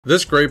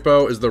This great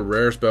bow is the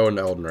rarest bow in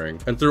Elden Ring,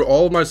 and through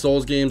all of my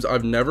Souls games,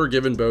 I've never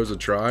given bows a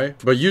try,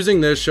 but using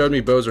this showed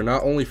me bows are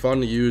not only fun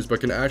to use, but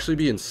can actually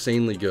be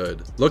insanely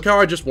good. Look how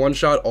I just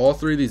one-shot all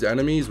three of these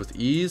enemies with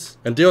ease,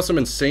 and deal some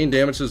insane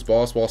damage to this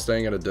boss while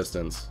staying at a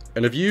distance.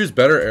 And if you use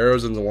better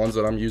arrows than the ones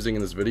that I'm using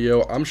in this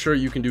video, I'm sure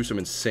you can do some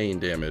insane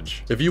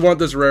damage. If you want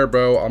this rare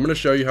bow, I'm going to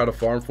show you how to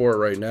farm for it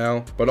right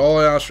now, but all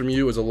I ask from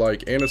you is a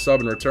like and a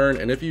sub in return,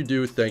 and if you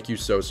do, thank you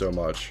so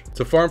much.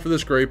 To farm for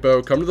this great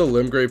bow, come to the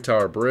Limgrave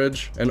Tower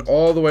Bridge, and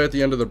all the way at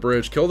the end of the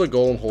bridge, kill the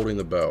golem holding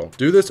the bow.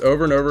 Do this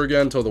over and over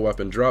again until the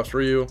weapon drops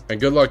for you, and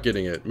good luck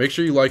getting it. Make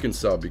sure you like and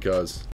sub because